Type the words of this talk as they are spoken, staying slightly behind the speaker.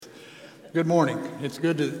Good morning. It's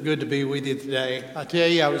good to be with you today. I tell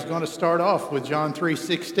you, I was going to start off with John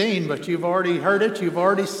 3:16, but you've already heard it, you've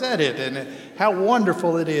already said it, and how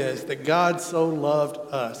wonderful it is that God so loved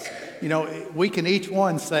us. You know, we can each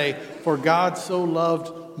one say, "For God so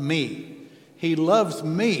loved me." He loves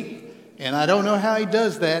me, and I don't know how he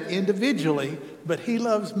does that individually, but he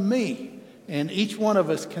loves me, and each one of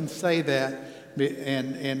us can say that,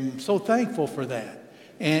 and so thankful for that.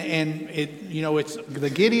 And it's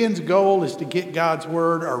the Gideon's goal is to get God's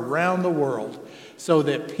word around the world so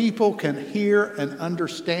that people can hear and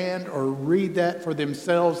understand or read that for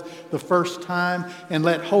themselves the first time and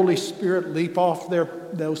let Holy Spirit leap off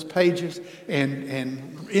those pages and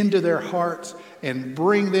into their hearts and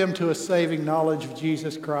bring them to a saving knowledge of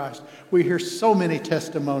Jesus Christ. We hear so many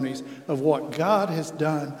testimonies of what God has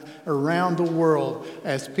done around the world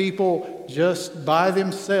as people just by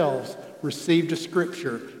themselves received a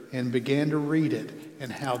scripture and began to read it,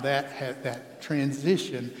 and how that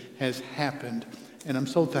transition has happened. And I'm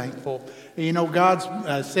so thankful. You know, God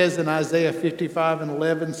says in Isaiah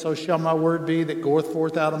 55:11, "So shall my word be that goeth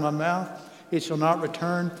forth out of my mouth. It shall not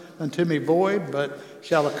return unto me void, but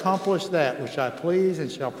shall accomplish that which I please,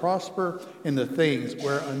 and shall prosper in the things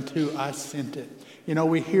whereunto I sent it." You know,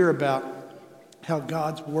 we hear about how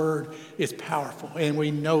God's word is powerful, and we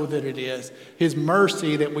know that it is. His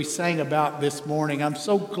mercy that we sang about this morning, I'm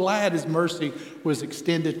so glad his mercy was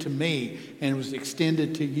extended to me and was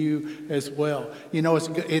extended to you as well. You know,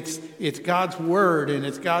 it's God's word and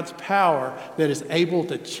it's God's power that is able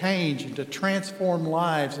to change and to transform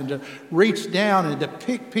lives and to reach down and to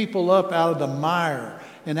pick people up out of the mire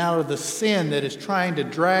and out of the sin that is trying to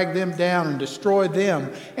drag them down and destroy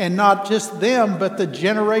them. And not just them, but the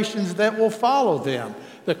generations that will follow them.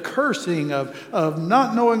 The cursing of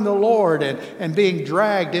not knowing the Lord and being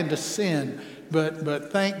dragged into sin.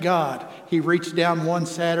 But thank God, he reached down one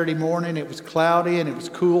Saturday morning. It was cloudy and it was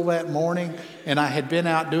cool that morning. And I had been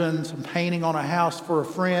out doing some painting on a house for a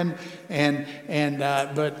friend.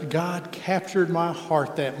 But God captured my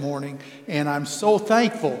heart that morning. And I'm so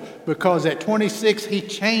thankful because at 26, he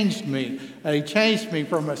changed me. He changed me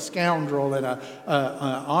from a scoundrel and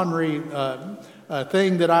a ornery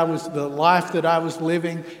thing that the life that I was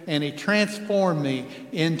living, and he transformed me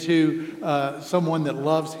into someone that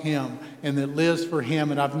loves him and that lives for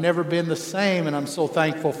him. And I've never been the same, and I'm so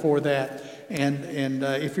thankful for that. And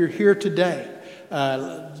if you're here today,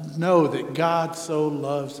 know that God so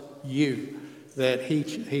loves you that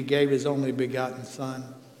he gave his only begotten son.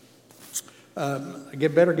 I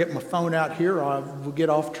better get my phone out here or we'll get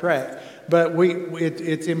off track. But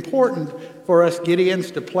it's important for us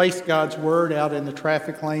Gideons to place God's word out in the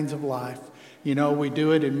traffic lanes of life. You know, we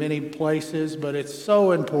do it in many places, but it's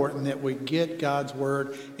so important that we get God's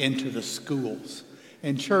word into the schools.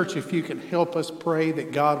 And church, if you can help us pray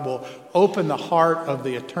that God will open the heart of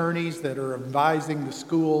the attorneys that are advising the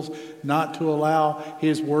schools not to allow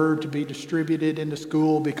his word to be distributed into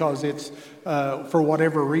school because it's for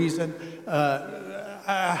whatever reason.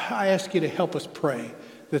 I ask you to help us pray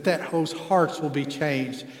that those hearts will be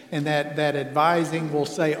changed and that advising will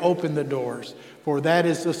say, open the doors, for that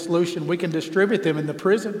is the solution. We can distribute them in the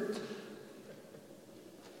prison.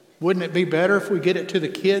 Wouldn't it be better if we get it to the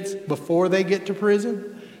kids before they get to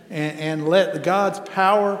prison and let God's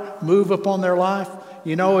power move upon their life?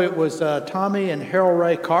 You know, it was Tommy and Harold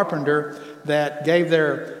Ray Carpenter that gave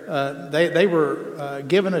they were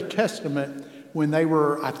given a testament when they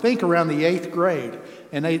were, I think, around the 8th grade.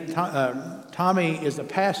 And Tommy is a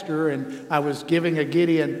pastor, and I was giving a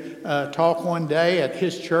Gideon talk one day at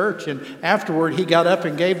his church, and afterward he got up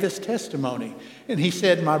and gave this testimony. And he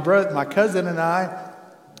said, my cousin and I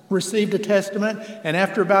received a testament, and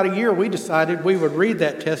after about a year we decided we would read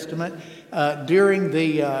that testament during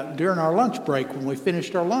our lunch break when we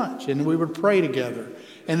finished our lunch, and we would pray together.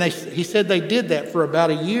 And he said they did that for about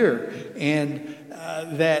a year, and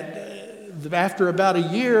that after about a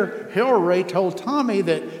year, Harold Ray told Tommy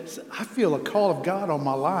that I feel a call of God on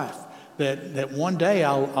my life, that one day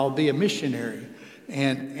I'll be a missionary.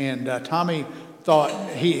 And Tommy thought,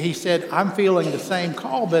 he said, I'm feeling the same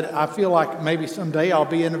call, but I feel like maybe someday I'll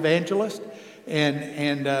be an evangelist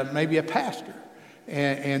and maybe a pastor.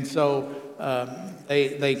 And so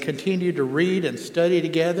they continued to read and study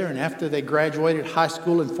together. And after they graduated high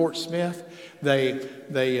school in Fort Smith, they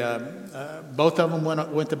both of them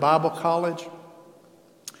went to Bible college.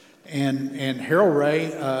 And Harold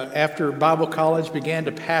Ray, after Bible college, began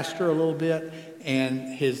to pastor a little bit,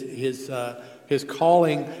 and his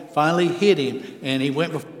calling finally hit him, and he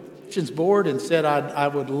went before the missions board and said, I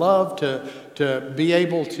would love to to be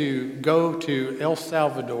able to go to El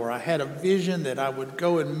Salvador. I had a vision that I would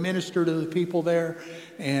go and minister to the people there.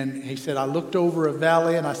 And he said, I looked over a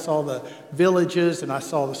valley and I saw the villages and I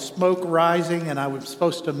saw the smoke rising and I was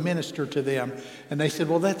supposed to minister to them. And they said,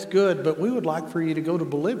 well, that's good, but we would like for you to go to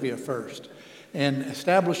Bolivia first and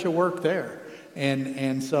establish a work there.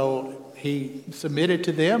 And so he submitted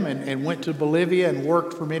to them and went to Bolivia and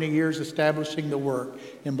worked for many years establishing the work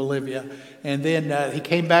in Bolivia. And then he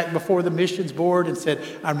came back before the missions board and said,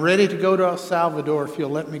 I'm ready to go to El Salvador if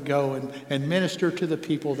you'll let me go and minister to the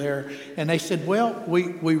people there. And they said, well,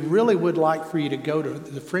 we really would like for you to go to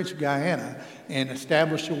the French Guiana and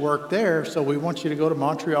establish a work there. So we want you to go to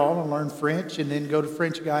Montreal and learn French and then go to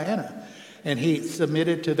French Guiana. And he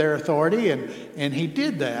submitted to their authority, and he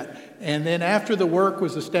did that. And then after the work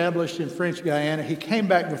was established in French Guiana, he came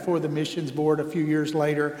back before the missions board a few years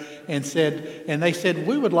later and they said,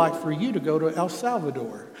 we would like for you to go to El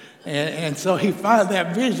Salvador. And so he found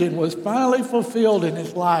that vision was finally fulfilled in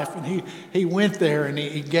his life. And he went there and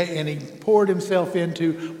he poured himself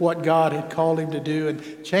into what God had called him to do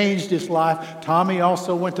and changed his life. Tommy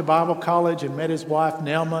also went to Bible college and met his wife,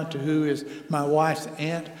 Nelma, who is my wife's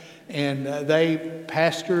aunt. And they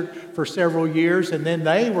pastored for several years, and then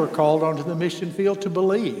they were called onto the mission field to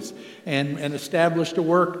Belize and established a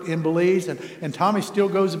work in Belize. And Tommy still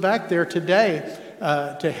goes back there today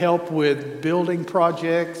to help with building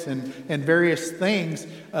projects and various things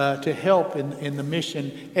to help in the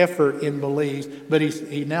mission effort in Belize. But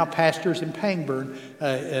he now pastors in Pangburn.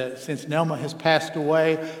 Since Nelma has passed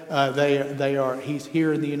away, he's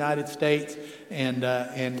here in the United States.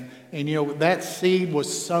 And you know, that seed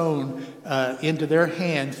was sown into their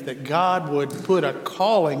hands that God would put a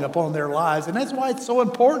calling upon their lives. And that's why it's so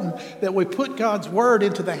important that we put God's word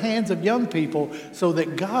into the hands of young people so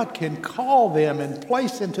that God can call them and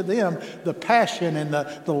place into them the passion and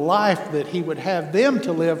the life that he would have them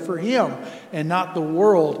to live for him, and not the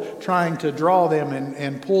world trying to draw them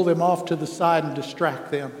and pull them off to the side and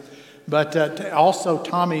distract them. But also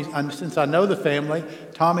Tommy, since I know the family,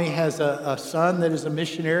 Tommy has a son that is a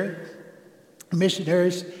missionary.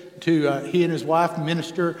 Missionaries he and his wife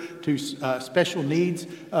minister to special needs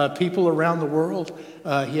people around the world.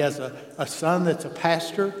 He has a son that's a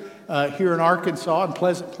pastor here in Arkansas in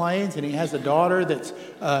Pleasant Plains, and he has a daughter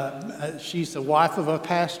she's the wife of a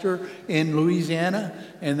pastor in Louisiana,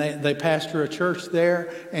 and they pastor a church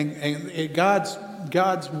there. And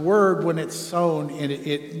God's word, when it's sown,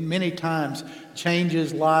 it many times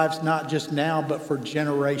changes lives, not just now, but for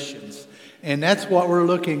generations. And that's what we're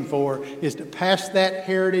looking for, is to pass that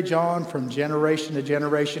heritage on from generation to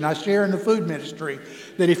generation. I share in the food ministry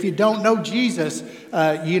that if you don't know Jesus,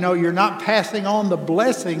 you're not passing on the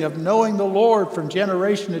blessing of knowing the Lord from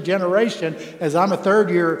generation to generation. As I'm a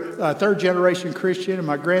third generation Christian, and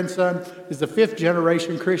my grandson is the fifth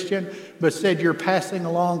generation Christian, but said you're passing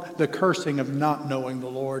along the cursing of not knowing the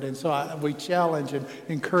Lord. And so we challenge and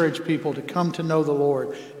encourage people to come to know the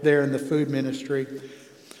Lord there in the food ministry.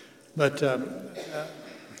 But the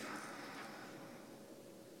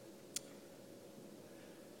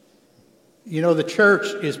church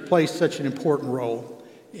is placed such an important role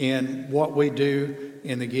in what we do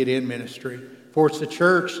in the Get In ministry. For it's the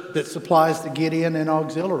church that supplies the Get In and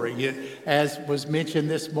auxiliary. As was mentioned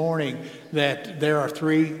this morning, that there are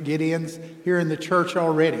 3 Get Ins here in the church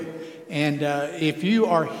already. And if you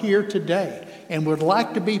are here today and would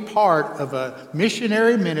like to be part of a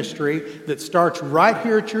missionary ministry that starts right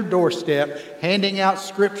here at your doorstep, handing out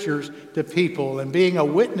scriptures to people and being a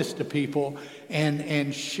witness to people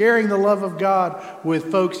and sharing the love of God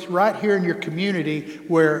with folks right here in your community,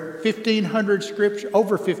 where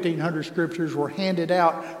over 1,500 scriptures were handed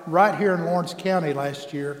out right here in Lawrence County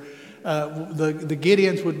last year, the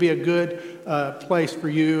Gideons would be a good place for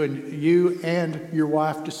you and your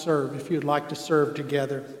wife to serve, if you'd like to serve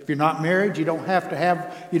together. If you're not married, you don't have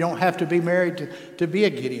to be married to be a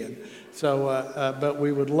Gideon. So, but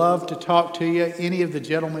we would love to talk to you. Any of the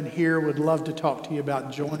gentlemen here would love to talk to you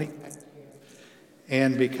about joining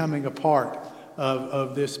and becoming a part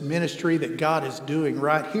of this ministry that God is doing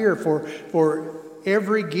right here. For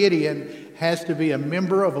every Gideon has to be a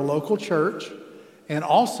member of a local church, and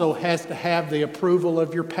also has to have the approval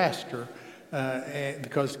of your pastor,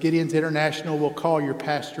 because Gideons International will call your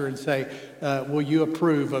pastor and say, will you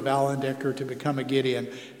approve of Alan Decker to become a Gideon?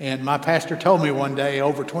 And my pastor told me one day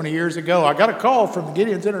over 20 years ago, I got a call from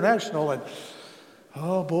Gideons International, and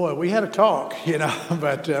oh boy, we had a talk,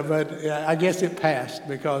 but I guess it passed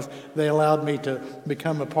because they allowed me to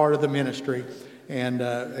become a part of the ministry. And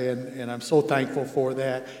I'm so thankful for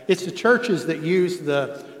that. It's the churches that use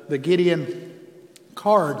the Gideon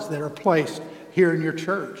cards that are placed here in your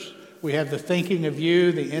church. We have the thinking of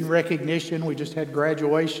you, the in recognition. We just had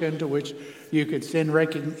graduation to which you could send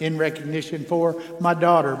in recognition for. My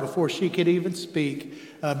daughter, before she could even speak,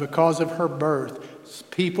 because of her birth,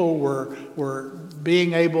 people were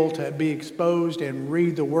being able to be exposed and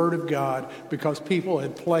read the Word of God because people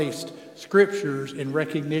had placed scriptures in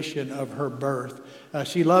recognition of her birth.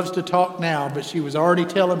 She loves to talk now, but she was already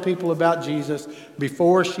telling people about Jesus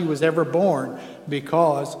before she was ever born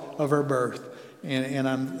because of her birth. And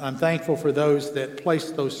I'm thankful for those that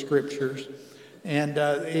place those scriptures. And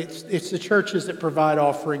it's the churches that provide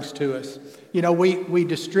offerings to us. You know, we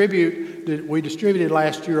distributed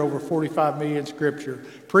last year over 45 million scripture.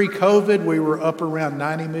 Pre-COVID, we were up around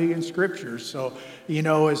 90 million scriptures. So, you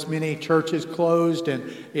know, as many churches closed,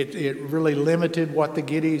 and it really limited what the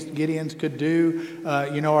Gideons could do.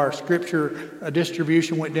 You know, our scripture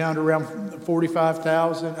distribution went down to around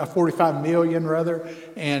 45 million rather,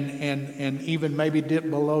 and even maybe dipped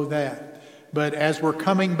below that. But as we're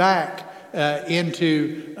coming back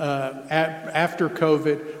into after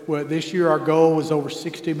COVID, well, this year our goal was over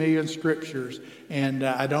 60 million scriptures, and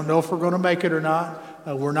I don't know if we're going to make it or not.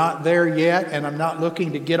 We're not there yet, and I'm not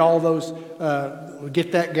looking to get all those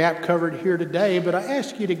get that gap covered here today. But I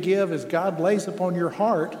ask you to give as God lays upon your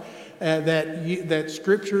heart that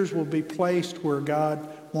scriptures will be placed where God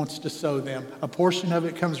wants to sow them. A portion of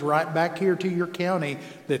it comes right back here to your county,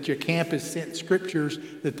 that your campus sent scriptures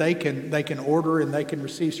that they can order, and they can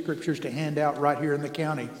receive scriptures to hand out right here in the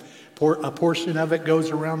county. A portion of it goes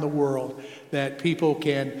around the world, that people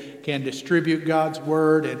can distribute God's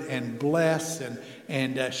word and bless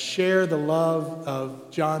and share the love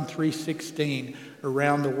of John 3:16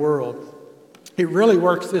 around the world. It really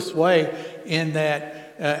works this way in that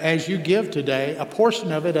as you give today, a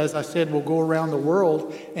portion of it, as I said, will go around the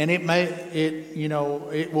world, and it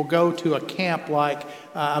will go to a camp like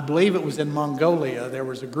I believe it was in Mongolia. There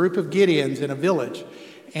was a group of Gideons in a village,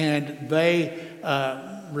 and they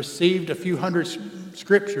received a few hundred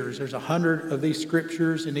scriptures. There's 100 of these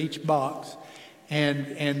scriptures in each box, and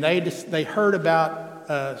they heard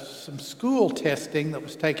about some school testing that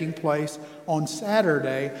was taking place on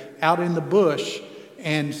Saturday out in the bush.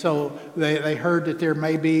 And so they heard that there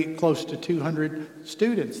may be close to 200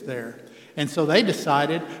 students there. And so they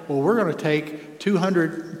decided, well, we're going to take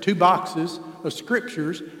 2 boxes of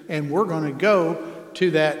scriptures, and we're going to go to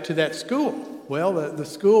that school. Well, the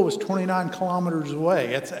school was 29 kilometers away.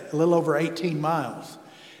 That's a little over 18 miles.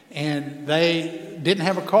 And they didn't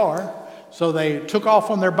have a car, so they took off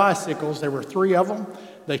on their bicycles. There were 3 of them.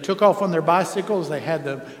 They took off on their bicycles. They had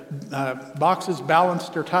the boxes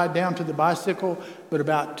balanced or tied down to the bicycle. But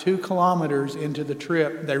about 2 kilometers into the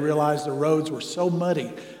trip, they realized the roads were so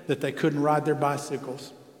muddy that they couldn't ride their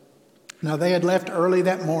bicycles. Now, they had left early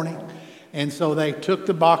that morning, and so they took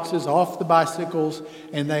the boxes off the bicycles,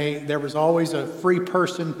 and there was always a free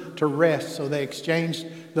person to rest. So they exchanged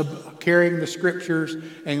carrying the scriptures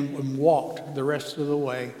and walked the rest of the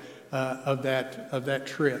way of that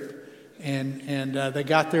trip. And they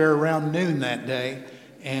got there around noon that day.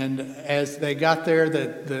 And as they got there,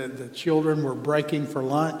 the children were breaking for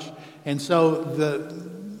lunch. And so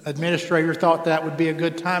the administrator thought that would be a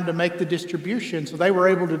good time to make the distribution. So they were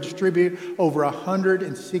able to distribute over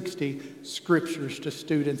 160 scriptures to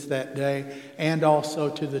students that day, and also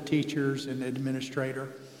to the teachers and administrator.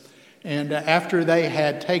 And after they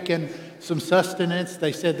had taken some sustenance,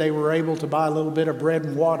 they said they were able to buy a little bit of bread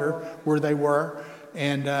and water where they were.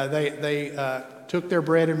 And they took their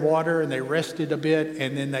bread and water, and they rested a bit,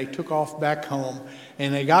 and then they took off back home.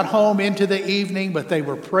 And they got home into the evening, but they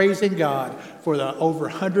were praising God for the over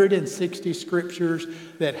 160 scriptures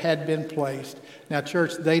that had been placed. Now,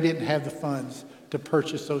 church, they didn't have the funds to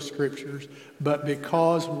purchase those scriptures, but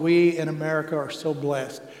because we in America are so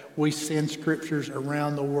blessed, we send scriptures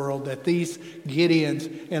around the world, that these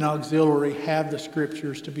Gideons and auxiliary have the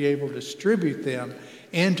scriptures to be able to distribute them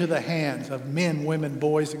into the hands of men, women,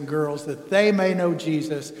 boys, and girls, that they may know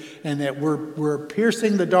Jesus, and that we're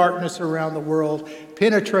piercing the darkness around the world,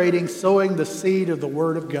 penetrating, sowing the seed of the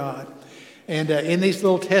Word of God. And in these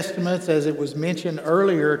little testaments, as it was mentioned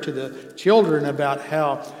earlier to the children about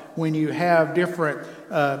how when you have different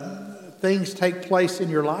things take place in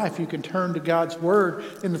your life, you can turn to God's Word.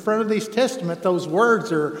 In the front of these testaments, those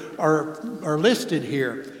words are listed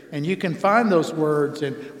here. And you can find those words,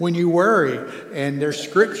 and when you worry, and there's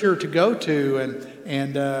scripture to go to,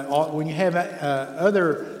 and when you have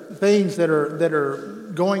other things that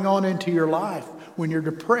are going on into your life, when you're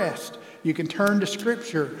depressed, you can turn to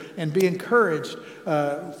scripture and be encouraged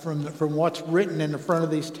from what's written in the front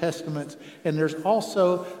of these testaments. And there's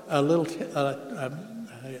also a little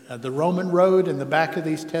the Roman road in the back of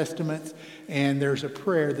these testaments, and there's a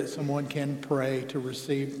prayer that someone can pray to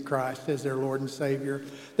receive Christ as their Lord and Savior.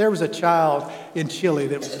 There was a child in Chile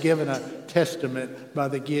that was given a testament by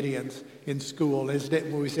the Gideons in school.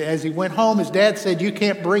 As he went home, his dad said, "You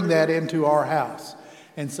can't bring that into our house."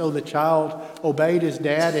 And so the child obeyed his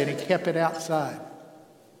dad, and he kept it outside.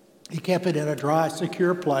 He kept it in a dry,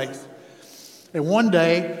 secure place. And one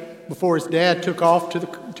day, before his dad took off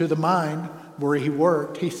to the mine where he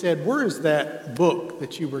worked, he said, "Where is that book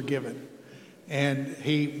that you were given?" And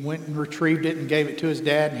he went and retrieved it and gave it to his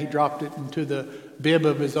dad, and he dropped it into the bib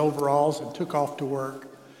of his overalls and took off to work.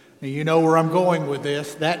 Now, you know where I'm going with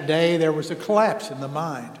this. That day, there was a collapse in the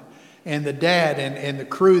mine. And the dad and the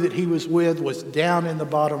crew that he was with was down in the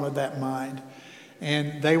bottom of that mine.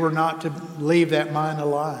 And they were not to leave that mine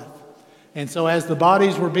alive. And so as the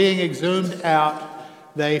bodies were being exhumed out,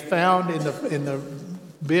 they found in the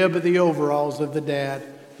bib of the overalls of the dad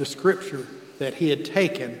the scripture that he had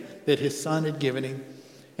taken, that his son had given him.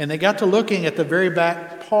 And they got to looking at the very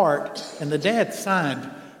back part, and the dad signed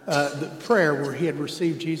the prayer where he had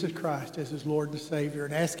received Jesus Christ as his Lord and Savior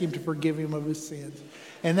and asked him to forgive him of his sins.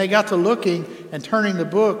 And they got to looking and turning the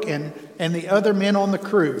book, and the other men on the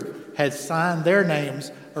crew had signed their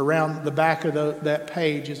names around the back of that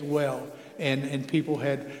page as well. And people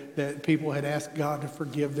had asked God to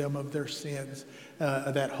forgive them of their sins,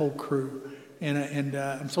 that whole crew. And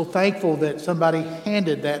I'm so thankful that somebody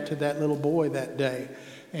handed that to that little boy that day.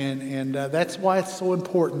 And that's why it's so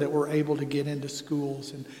important that we're able to get into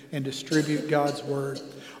schools and distribute God's Word.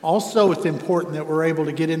 Also, it's important that we're able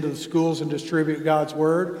to get into the schools and distribute God's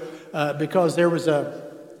Word because there was a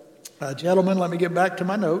gentleman, let me get back to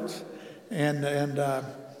my notes, and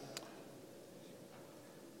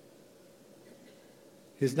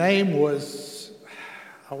his name was,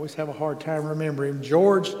 I always have a hard time remembering him,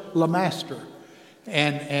 George LeMaster.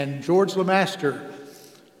 And George LeMaster,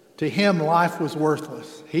 to him, life was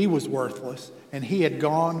worthless. He was worthless, and he had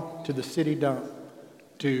gone to the city dump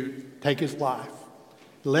to take his life.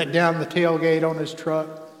 Let down the tailgate on his truck,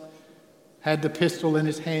 had the pistol in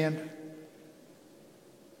his hand.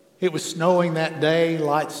 It was snowing that day,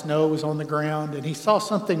 light snow was on the ground, and he saw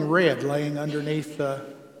something red laying underneath the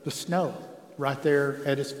snow right there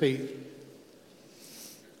at his feet.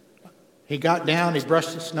 He got down, he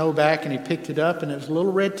brushed the snow back, and he picked it up, and it was a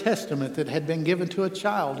little red testament that had been given to a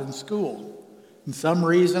child in school. In some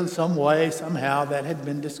reason, some way, somehow, that had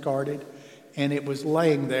been discarded, and it was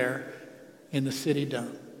laying there in the city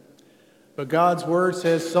dump. But God's word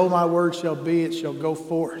says, "So my word shall be, it shall go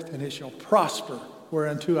forth, and it shall prosper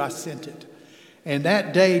whereunto I sent it." And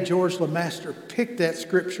that day, George LeMaster picked that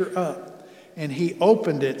scripture up, and he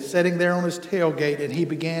opened it, sitting there on his tailgate, and he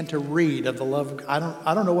began to read of the love of God.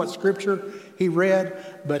 I don't know what scripture he read,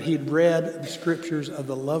 but he'd read the scriptures of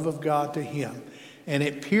the love of God to him. And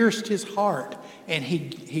it pierced his heart, and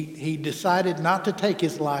he decided not to take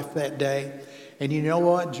his life that day. And you know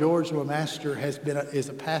what? George LeMaster is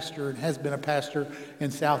a pastor and has been a pastor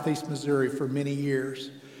in southeast Missouri for many years.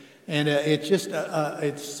 And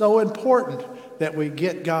it's so important that we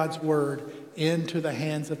get God's word into the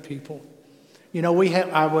hands of people. You know,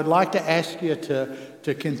 I would like to ask you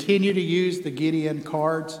to continue to use the Gideon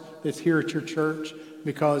cards that's here at your church,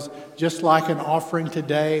 because just like an offering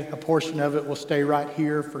today, a portion of it will stay right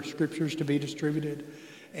here for scriptures to be distributed.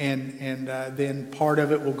 And then part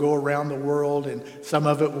of it will go around the world, and some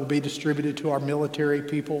of it will be distributed to our military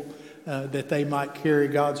people that they might carry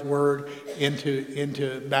God's word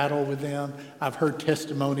into battle with them. I've heard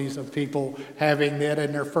testimonies of people having that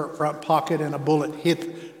in their front pocket, and a bullet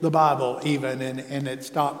hit the Bible even, and it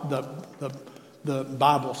stopped the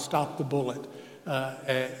Bible stopped the bullet.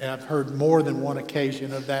 I've heard more than one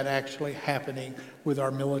occasion of that actually happening with our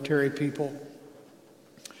military people.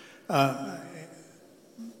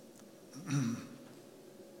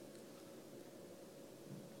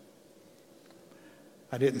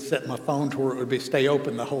 I didn't set my phone to where it would stay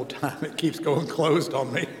open the whole time. It keeps going closed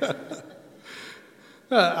on me.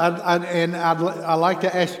 I'd like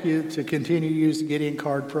to ask you to continue to use the Gideon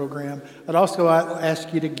Card program. I'd also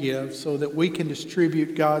ask you to give so that we can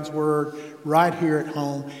distribute God's word right here at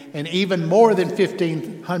home. And even more than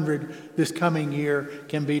 1,500 this coming year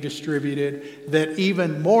can be distributed, that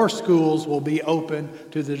even more schools will be open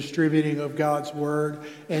to the distributing of God's word,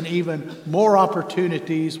 and even more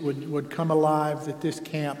opportunities would come alive that this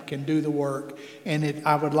camp can do the work. And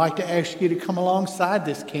I would like to ask you to come alongside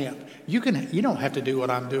this camp. You don't have to do what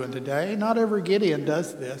I'm doing today. Not every Gideon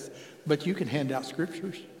does this, but you can hand out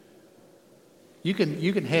scriptures. You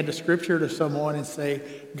can hand a scripture to someone and say,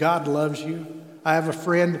 God loves you. I have a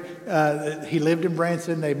friend, he lived in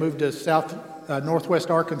Branson. They moved to Northwest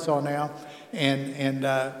Arkansas now, and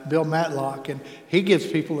Bill Matlock, and he gives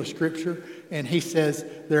people a scripture, and he says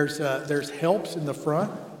there's helps in the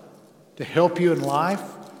front to help you in life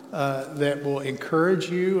that will encourage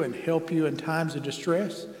you and help you in times of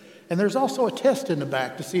distress. And there's also a test in the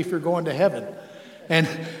back to see if you're going to heaven.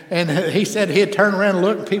 And he said he'd turn around and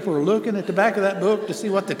look, and people were looking at the back of that book to see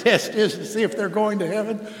what the test is, to see if they're going to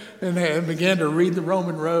heaven. And they began to read the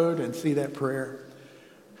Roman Road and see that prayer.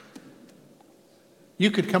 You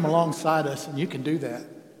could come alongside us, and you can do that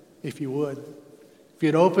if you would. If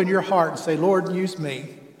you'd open your heart and say, Lord, use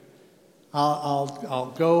me.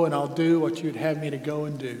 I'll go and I'll do what you'd have me to go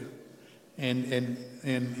and do,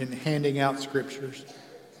 and handing out scriptures.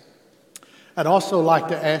 I'd also like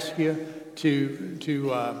to ask you to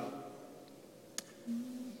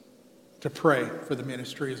pray for the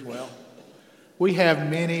ministry as well. We have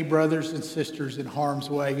many brothers and sisters in harm's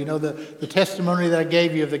way. You know, the testimony that I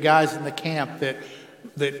gave you of the guys in the camp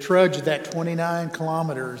that trudged that 29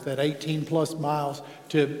 kilometers, that 18 plus miles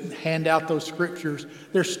to hand out those scriptures.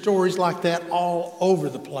 There's stories like that all over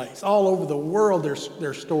the place. All over the world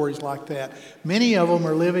there's stories like that. Many of them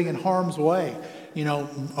are living in harm's way, you know,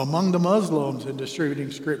 among the Muslims and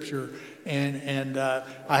distributing scripture. And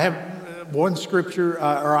I have one scripture,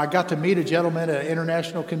 or I got to meet a gentleman at an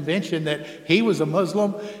international convention that he was a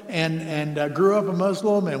Muslim and grew up a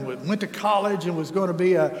Muslim and went to college and was going to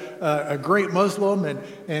be a great Muslim,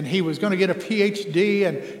 and he was going to get a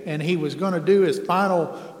PhD, and he was going to do his final,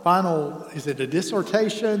 is it a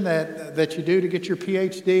dissertation that you do to get your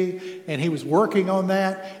PhD? And he was working on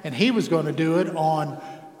that, and he was going to do it on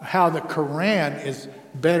how the Quran is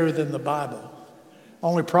better than the Bible.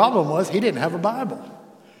 Only problem was he didn't have a Bible.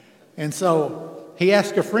 And so he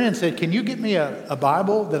asked a friend, said, can you get me a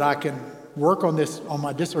Bible that I can work on this, on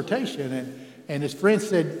my dissertation? And his friend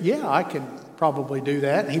said, yeah, I can probably do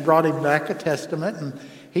that. And he brought him back a testament, and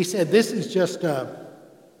he said, this is just a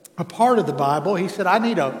part of the Bible. He said, I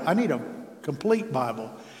need a complete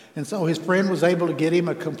Bible. And so his friend was able to get him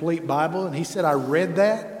a complete Bible, and he said, I read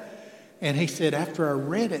that. And he said, after I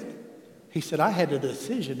read it, he said, I had a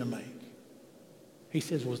decision to make. He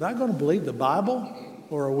says, was I going to believe the Bible,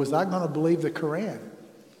 or was I going to believe the Quran?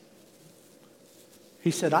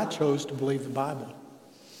 He said, I chose to believe the Bible.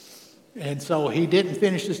 And so he didn't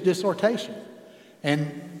finish his dissertation.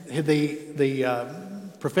 And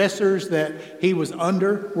the professors that he was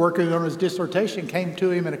under working on his dissertation came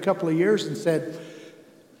to him in a couple of years and said,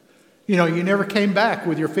 you know, you never came back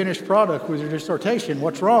with your finished product, with your dissertation.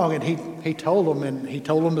 What's wrong? And he told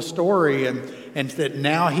them the story, and that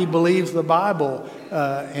now he believes the Bible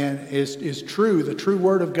and is true, the true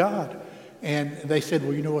Word of God. And they said,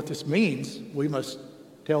 well, you know what this means? We must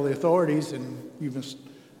tell the authorities, and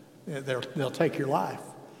they'll take your life.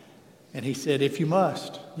 And he said, if you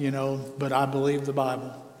must, you know, but I believe the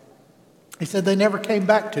Bible. He said, they never came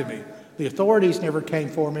back to me. The authorities never came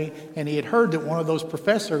for me, and he had heard that one of those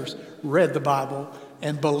professors read the Bible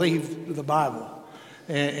and believed the Bible.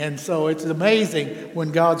 And so it's amazing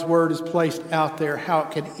when God's Word is placed out there, how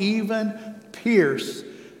it can even pierce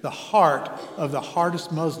the heart of the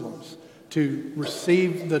hardest Muslims to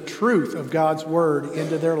receive the truth of God's Word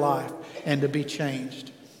into their life and to be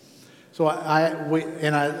changed. So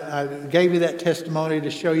I gave you that testimony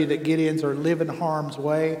to show you that Gideons are living harm's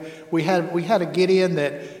way. We had a Gideon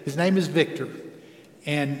that his name is Victor,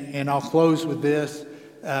 and I'll close with this.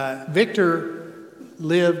 Victor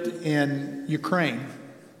lived in Ukraine,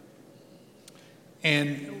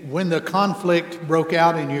 and when the conflict broke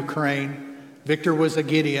out in Ukraine, Victor was a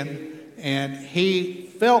Gideon, and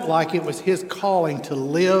he felt like it was his calling to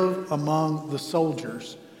live among the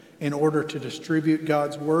soldiers in order to distribute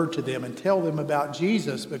God's Word to them and tell them about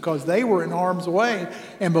Jesus, because they were in harm's way,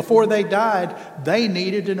 and before they died, they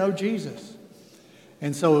needed to know Jesus.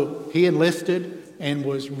 And so he enlisted and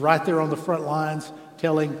was right there on the front lines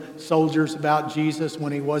telling soldiers about Jesus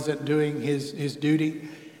when he wasn't doing his duty.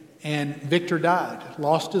 And Victor died,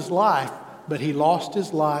 lost his life, but he lost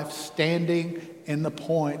his life standing in the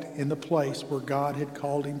place where God had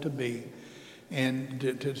called him to be, and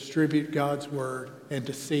to distribute God's Word and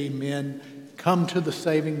to see men come to the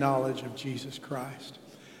saving knowledge of Jesus Christ.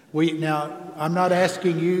 Now, I'm not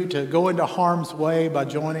asking you to go into harm's way by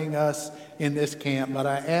joining us in this camp, but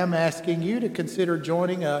I am asking you to consider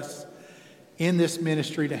joining us in this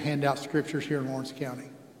ministry to hand out scriptures here in Lawrence County.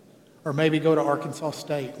 Or maybe go to Arkansas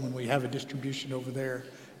State when we have a distribution over there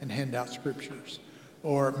and hand out scriptures.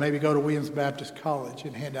 Or maybe go to Williams Baptist College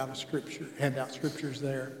and hand out scriptures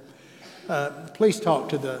there. please talk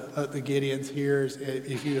to the Gideons here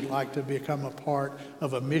if you would like to become a part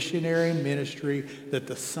of a missionary ministry that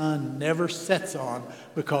the sun never sets on,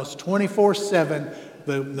 because 24/7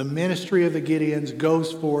 the ministry of the Gideons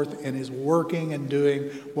goes forth and is working and doing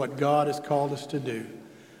what God has called us to do.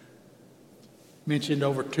 Mentioned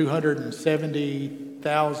over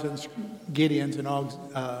 270,000 Gideons and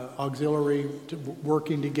auxiliary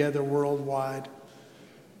working together worldwide.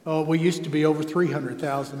 Oh, we used to be over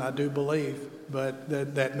 300,000, I do believe, but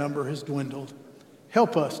that number has dwindled.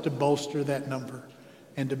 Help us to bolster that number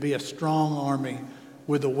and to be a strong army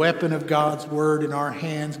with the weapon of God's word in our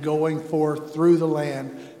hands, going forth through the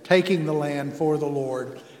land, taking the land for the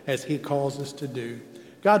Lord as he calls us to do.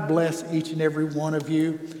 God bless each and every one of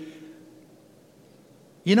you.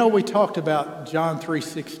 You know, we talked about John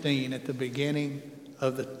 3:16 at the beginning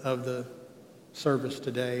of the service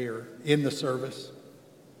today, or in the service.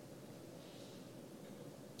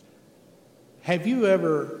 Have you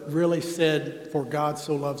ever really said, "For God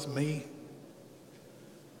so loves me"?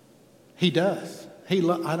 He does.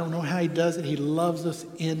 I don't know how he does it. He loves us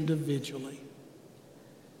individually.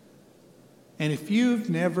 And if you've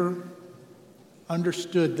never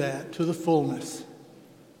understood that to the fullness,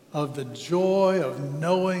 of the joy of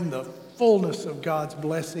knowing the fullness of God's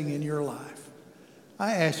blessing in your life,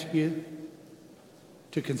 I ask you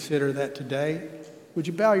to consider that today. Would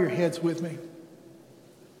you bow your heads with me?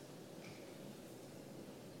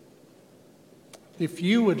 If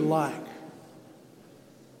you would like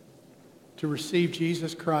to receive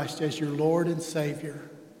Jesus Christ as your Lord and Savior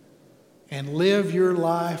and live your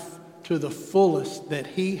life to the fullest that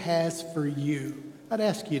he has for you, I'd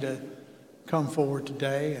ask you to come forward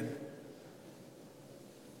today and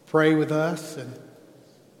pray with us and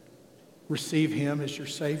receive him as your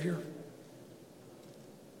Savior.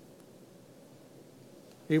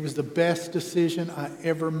 It was the best decision I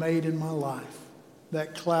ever made in my life.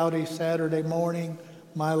 That cloudy Saturday morning,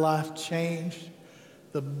 my life changed.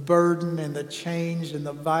 The burden and the change and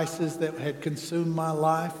the vices that had consumed my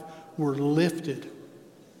life were lifted.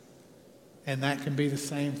 And that can be the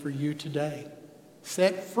same for you today.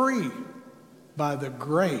 Set free by the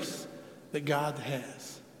grace that God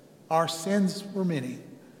has. Our sins were many,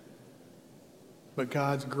 but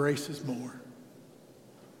God's grace is more.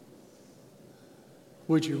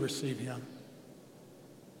 Would you receive him?